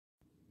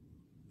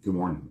Good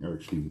morning,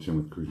 Eric Stevenson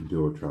with Cruise and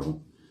Duo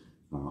Travel.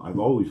 I've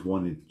always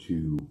wanted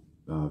to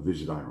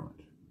visit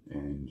Ireland,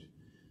 and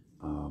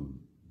um,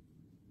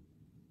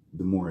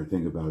 the more I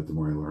think about it, the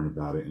more I learn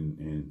about it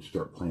and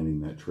start planning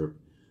that trip,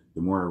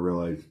 the more I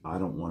realize I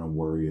don't want to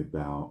worry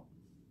about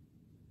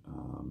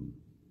um,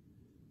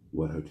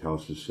 what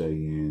hotels to stay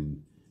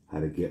in, how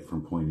to get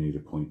from point A to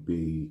point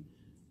B.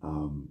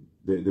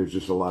 There's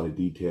just a lot of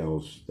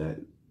details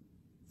that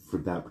for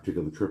that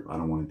particular trip I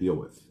don't want to deal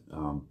with.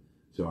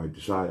 So I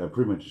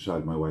pretty much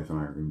decided my wife and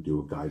I are going to do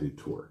a guided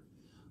tour.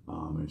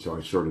 And so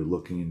I started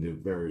looking into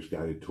various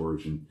guided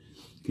tours and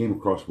came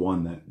across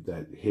one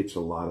that hits a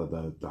lot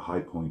of the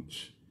high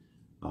points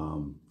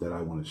that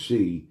I want to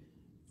see.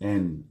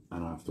 And I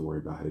don't have to worry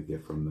about how to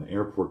get from the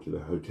airport to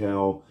the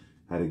hotel,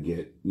 how to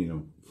get,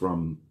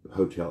 from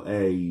Hotel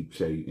A,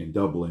 say in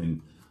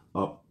Dublin,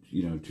 up,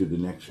 to the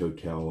next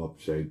hotel up,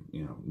 say,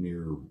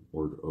 near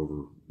or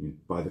over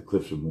by the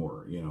Cliffs of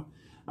Moher.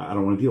 I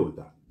don't want to deal with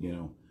that,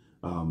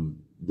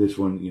 This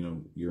one,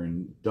 you're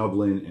in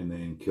Dublin and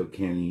then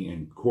Kilkenny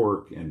and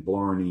Cork and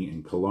Blarney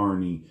and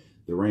Killarney,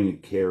 the Ring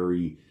of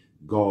Kerry,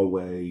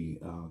 Galway,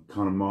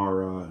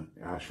 Connemara,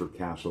 Ashford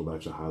Castle.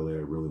 That's a highlight I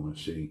really want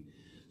to see.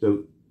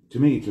 So to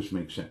me, it just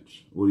makes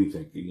sense. What do you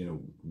think?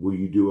 Will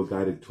you do a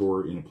guided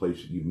tour in a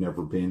place that you've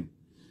never been?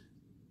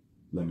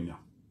 Let me know.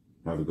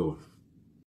 Have a good one.